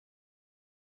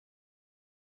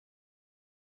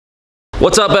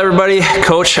What's up, everybody?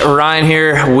 Coach Ryan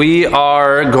here. I'm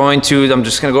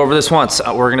just gonna go over this once.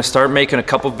 We're gonna start making a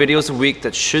couple videos a week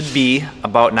that should be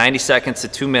about 90 seconds to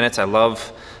 2 minutes. I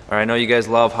know you guys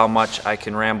love how much I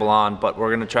can ramble on, but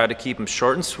we're gonna try to keep them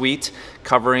short and sweet,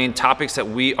 covering topics that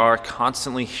we are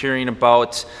constantly hearing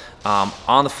about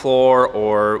on the floor,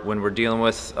 or when we're dealing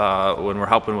with, when we're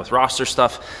helping with roster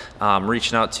stuff,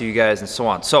 reaching out to you guys and so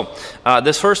on. So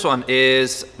this first one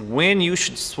is when you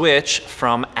should switch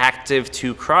from active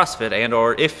to CrossFit, and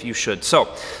or if you should. So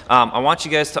I want you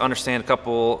guys to understand a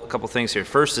couple things here.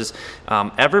 First is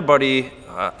everybody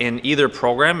in either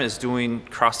program is doing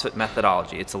CrossFit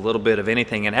methodology. It's a little bit of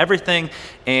anything and everything,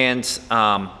 and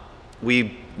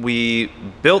we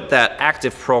built that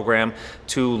active program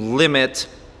to limit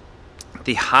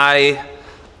the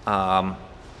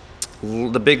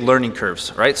the big learning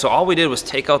curves, right? So all we did was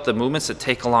take out the movements that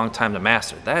take a long time to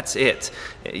master. That's it.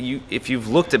 If you've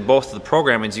looked at both of the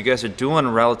programmings, you guys are doing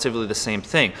relatively the same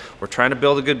thing. We're trying to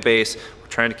build a good base. We're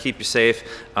trying to keep you safe.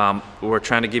 We're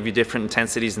trying to give you different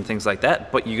intensities and things like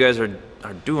that, but you guys are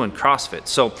doing CrossFit.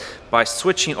 So by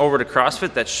switching over to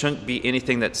CrossFit, that shouldn't be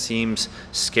anything that seems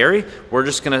scary. We're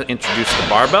just gonna introduce the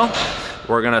barbell.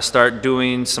 We're gonna start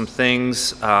doing some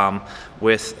things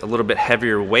with a little bit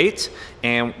heavier weight,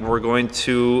 and we're going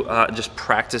to just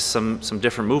practice some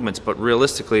different movements, but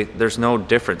realistically, there's no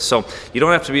difference. So you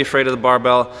don't have to be afraid of the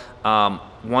barbell. I've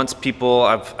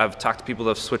talked to people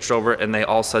that have switched over and they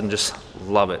all of a sudden just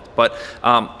love it. But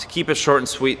to keep it short and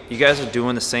sweet, you guys are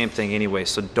doing the same thing anyway,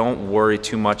 so don't worry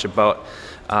too much about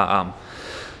the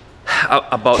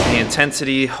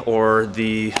intensity or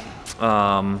the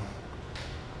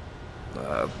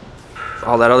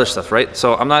all that other stuff, right?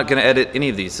 So I'm not gonna edit any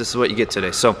of these. This is what you get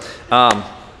today. So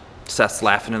Seth's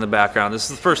laughing in the background. This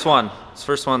is the first one. It's the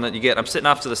first one that you get. I'm sitting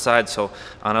off to the side, so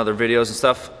on other videos and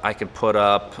stuff, I can put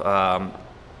up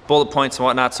bullet points and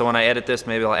whatnot. So when I edit this,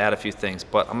 maybe I'll add a few things.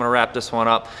 But I'm gonna wrap this one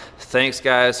up. Thanks,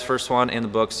 guys. First one in the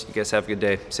books. You guys have a good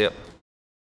day. See ya.